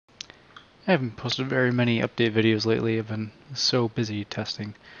I haven't posted very many update videos lately. I've been so busy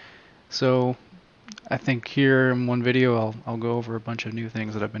testing. So I think here in one video I'll go over a bunch of new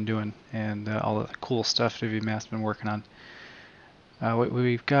things that I've been doing and all the cool stuff WMAT's been working on. What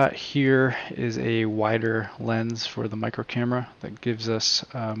we've got here is a wider lens for the micro camera that gives us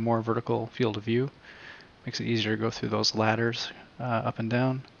more vertical field of view. Makes it easier to go through those ladders up and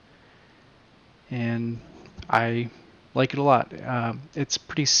down. And I like it a lot. It's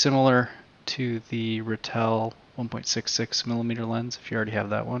pretty similar to the Rittel 1.66 millimeter lens if you already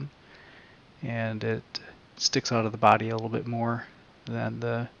have that one, and it sticks out of the body a little bit more than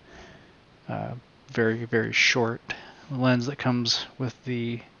the very short lens that comes with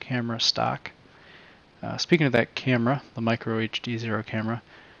the camera stock. Speaking of that camera, the micro HDZero camera,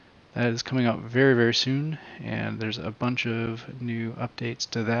 that is coming out very soon, and there's a bunch of new updates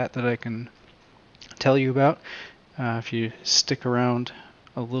to that I can tell you about. If you stick around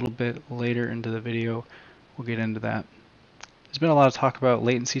a little bit later into the video, we'll get into that. There's been a lot of talk about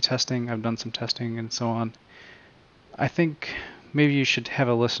latency testing. I've done some testing and so on. I think maybe you should have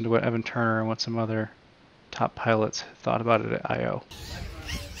a listen to what Evan Turner and what some other top pilots thought about it at I/O.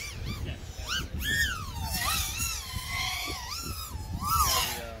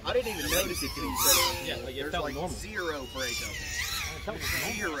 I didn't even notice it till you said it. Yeah, like it There's felt like normal. zero breakup.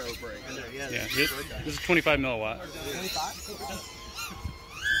 Zero breakup. Yeah, This is 25 milliwatt. 25?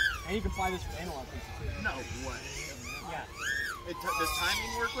 And you can fly this for analog pieces too. No way. Yeah. Does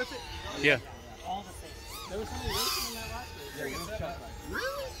timing work with it? Yeah. All the same. There was somebody racing in that last year. Yeah,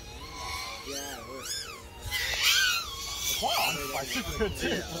 Really? yeah, it was. The quad is super good too.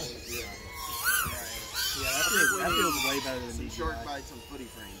 Yeah, that feels way better than Some DJI. short bites on footy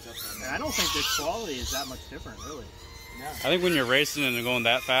frames. Up And I don't think the quality is that much different, really. I think when you're racing and going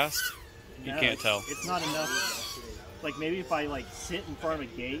that fast, you No, can't tell. It's not enough. Like maybe if I like sit in front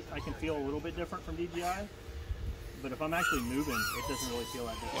of a gate, I can feel a little bit different from DJI. But if I'm actually moving, it doesn't really feel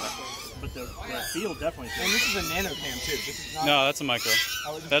that different. But the feel definitely feels. And this is a nano cam too. This is not. No, that's a micro.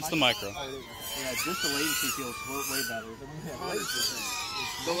 Oh, is it That's the micro. Yeah, just the latency feels way better.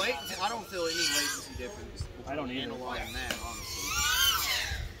 100%. The latency, I don't feel any latency difference I don't between either. analog and that, honestly.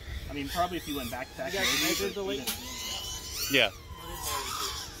 I mean, probably if you went back to back, You guys maybe, measured but the even- Yeah.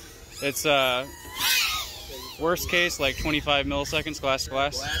 It's worst case like 25 milliseconds glass to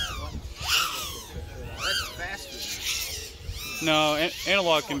glass. That's faster. No,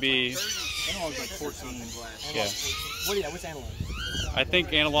 analog can be. analog's like 14. Yeah. What's analog? I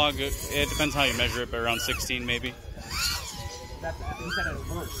think analog. It depends how you measure it, but around 16 maybe. That's you said it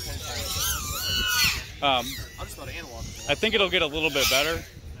works. I just thought analog. I think it'll get a little bit better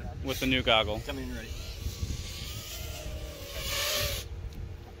with the new goggle. Coming in ready.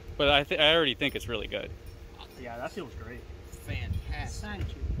 But I already think it's really good. Yeah, that feels great. Fantastic.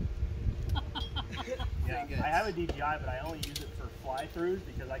 Yeah, I have a DJI, but I only use it for fly-throughs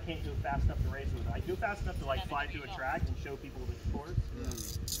because I can't go fast enough to race with it. I go fast enough to like fly through a track and show people the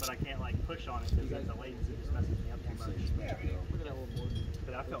course, but I can't like push on it because the latency just messes me up too much. Look at that little board.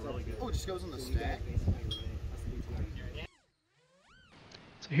 But that felt really good. Oh, it just goes on the stack.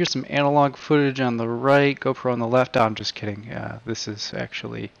 So here's some analog footage on the right, GoPro on the left. Oh, I'm just kidding. This is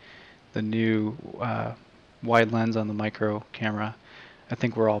actually the new wide lens on the micro camera. I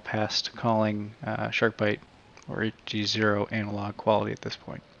think we're all past calling Byte or HDZero analog quality at this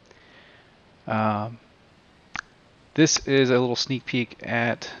point. This is a little sneak peek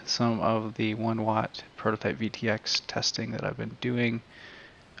at some of the 1 watt prototype Vtx testing that I've been doing.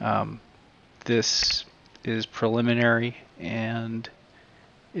 This is preliminary and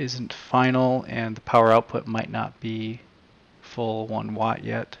isn't final, and the power output might not be full 1 watt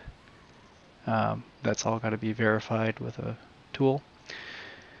yet. That's all got to be verified with a tool.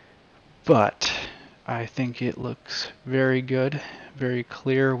 But I think it looks very good, very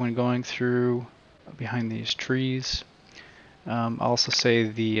clear when going through behind these trees. I'll also say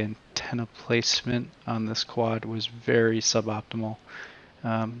the antenna placement on this quad was very suboptimal,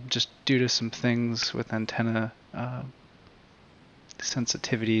 just due to some things with antenna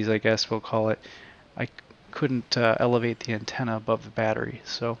sensitivities, I guess we'll call it. I couldn't elevate the antenna above the battery,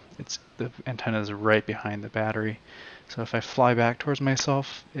 so the antenna is right behind the battery. So if I fly back towards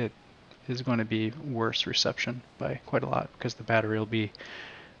myself, it is going to be worse reception by quite a lot because the battery will be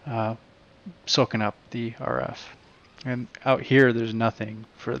soaking up the RF. And out here there's nothing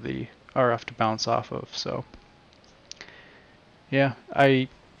for the RF to bounce off of, so yeah, I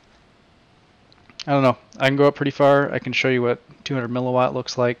don't know. I can go up pretty far. I can show you what 200 milliwatt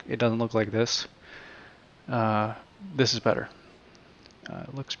looks like. It doesn't look like this. This is better.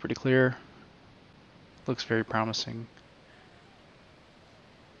 It looks pretty clear. Looks very promising.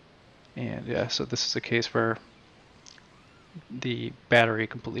 And yeah, so this is a case where the battery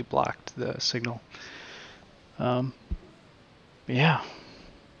completely blocked the signal. Yeah,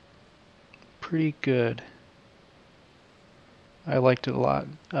 pretty good. I liked it a lot.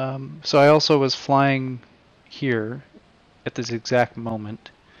 So I also was flying here at this exact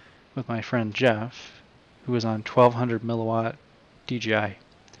moment with my friend Jeff, who was on 1200 milliwatt DJI.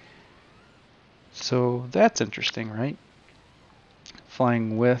 So that's interesting, right?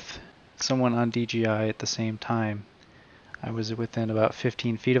 Flying with someone on DJI at the same time. I was within about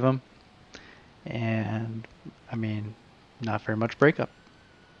 15 feet of him, and I mean, not very much breakup.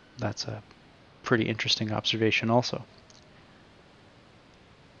 That's a pretty interesting observation also.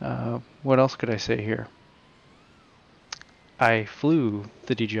 What else could I say here? I flew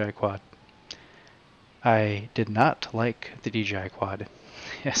the DJI quad. I did not like the DJI quad.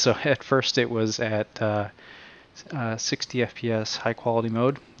 So at first it was at 60 FPS high quality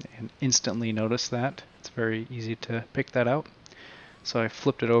mode, and instantly noticed that. It's very easy to pick that out. So I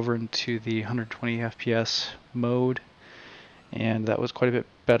flipped it over into the 120 FPS mode, and that was quite a bit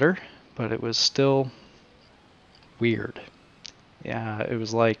better, but it was still weird. Yeah, it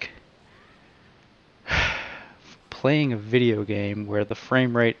was like playing a video game where the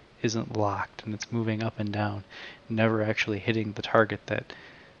frame rate isn't locked and it's moving up and down, never actually hitting the target that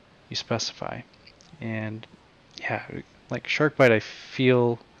you specify. And yeah, like SharkBite, I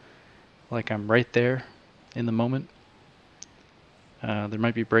feel like I'm right there in the moment. There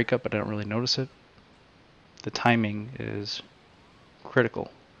might be breakup, but I don't really notice it. The timing is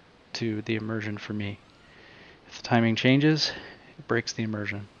critical to the immersion for me. If the timing changes, it breaks the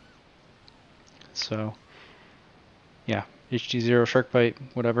immersion. So yeah, HDZero, SharkBite,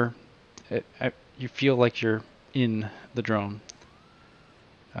 whatever. You feel like you're in the drone.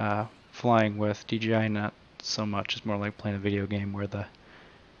 Flying with DJI, not so much. It's more like playing a video game where the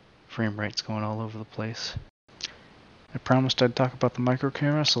frame rate's going all over the place. I promised I'd talk about the micro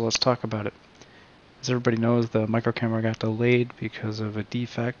camera, so let's talk about it. As everybody knows, the micro camera got delayed because of a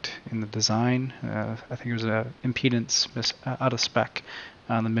defect in the design. I think it was an impedance out of spec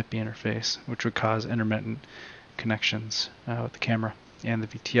on the MIPI interface, which would cause intermittent connections with the camera and the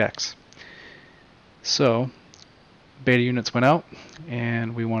VTX. So beta units went out,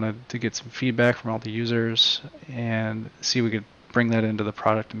 and we wanted to get some feedback from all the users and see if we could bring that into the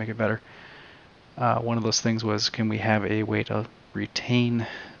product to make it better. One of those things was, can we have a way to retain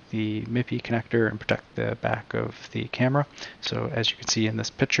the MIPI connector and protect the back of the camera? So as you can see in this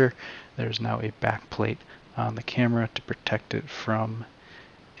picture, there's now a back plate on the camera to protect it from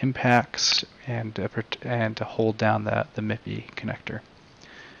impacts and to hold down the MIPI connector.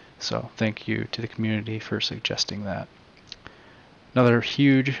 So thank you to the community for suggesting that. Another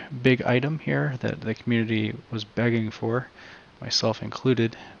huge big item here that the community was begging for, myself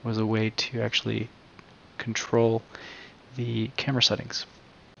included, was a way to actually control the camera settings.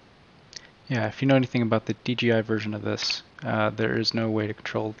 Yeah, if you know anything about the DJI version of this, there is no way to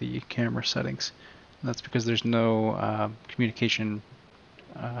control the camera settings. That's because there's no communication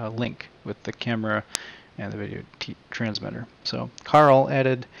link with the camera and the video transmitter. So Carl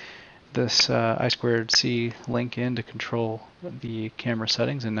added this I2C link in to control the camera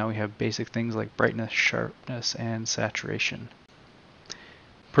settings, and now we have basic things like brightness, sharpness, and saturation.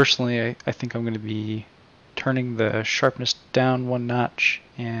 Personally, I think I'm going to be turning the sharpness down one notch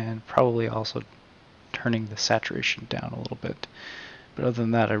and probably also turning the saturation down a little bit. But other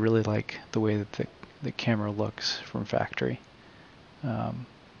than that, I really like the way that the camera looks from factory.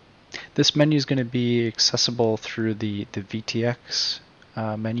 This menu is going to be accessible through the Vtx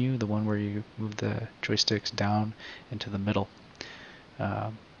menu, the one where you move the joysticks down into the middle.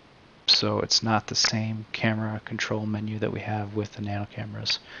 So it's not the same camera control menu that we have with the nano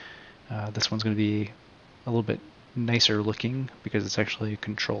cameras. This one's going to be a little bit nicer looking because it's actually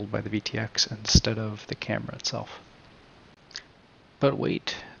controlled by the Vtx instead of the camera itself. But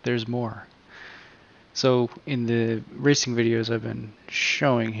wait, there's more. So in the racing videos I've been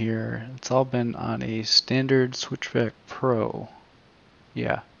showing here, it's all been on a standard Switchback Pro.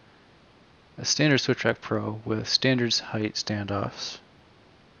 Yeah, a standard Switchback Pro with standard height standoffs.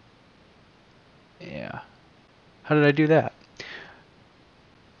 Yeah, how did I do that?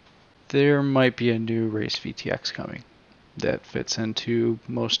 There might be a new race VTX coming that fits into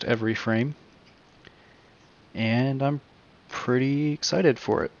most every frame, and I'm pretty excited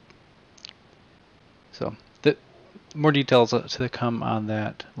for it. So more details to come on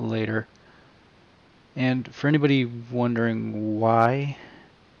that later. And for anybody wondering why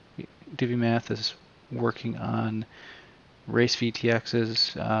DiviMath is working on race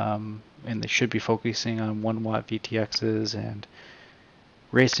VTXs, and they should be focusing on 1 watt VTXs and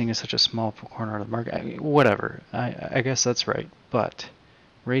racing is such a small corner of the market. Whatever, I guess that's right. But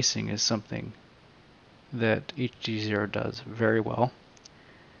racing is something that HDZero does very well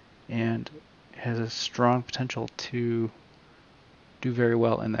and has a strong potential to do very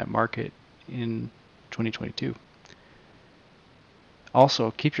well in that market in 2022.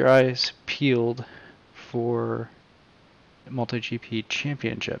 Also, keep your eyes peeled for MultiGP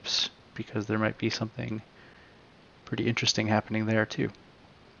championships, because there might be something pretty interesting happening there too.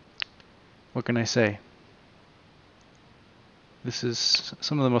 What can I say? This is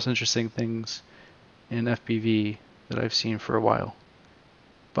some of the most interesting things in FPV that I've seen for a while.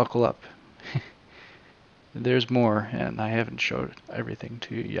 Buckle up. There's more, and I haven't showed everything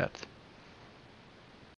to you yet.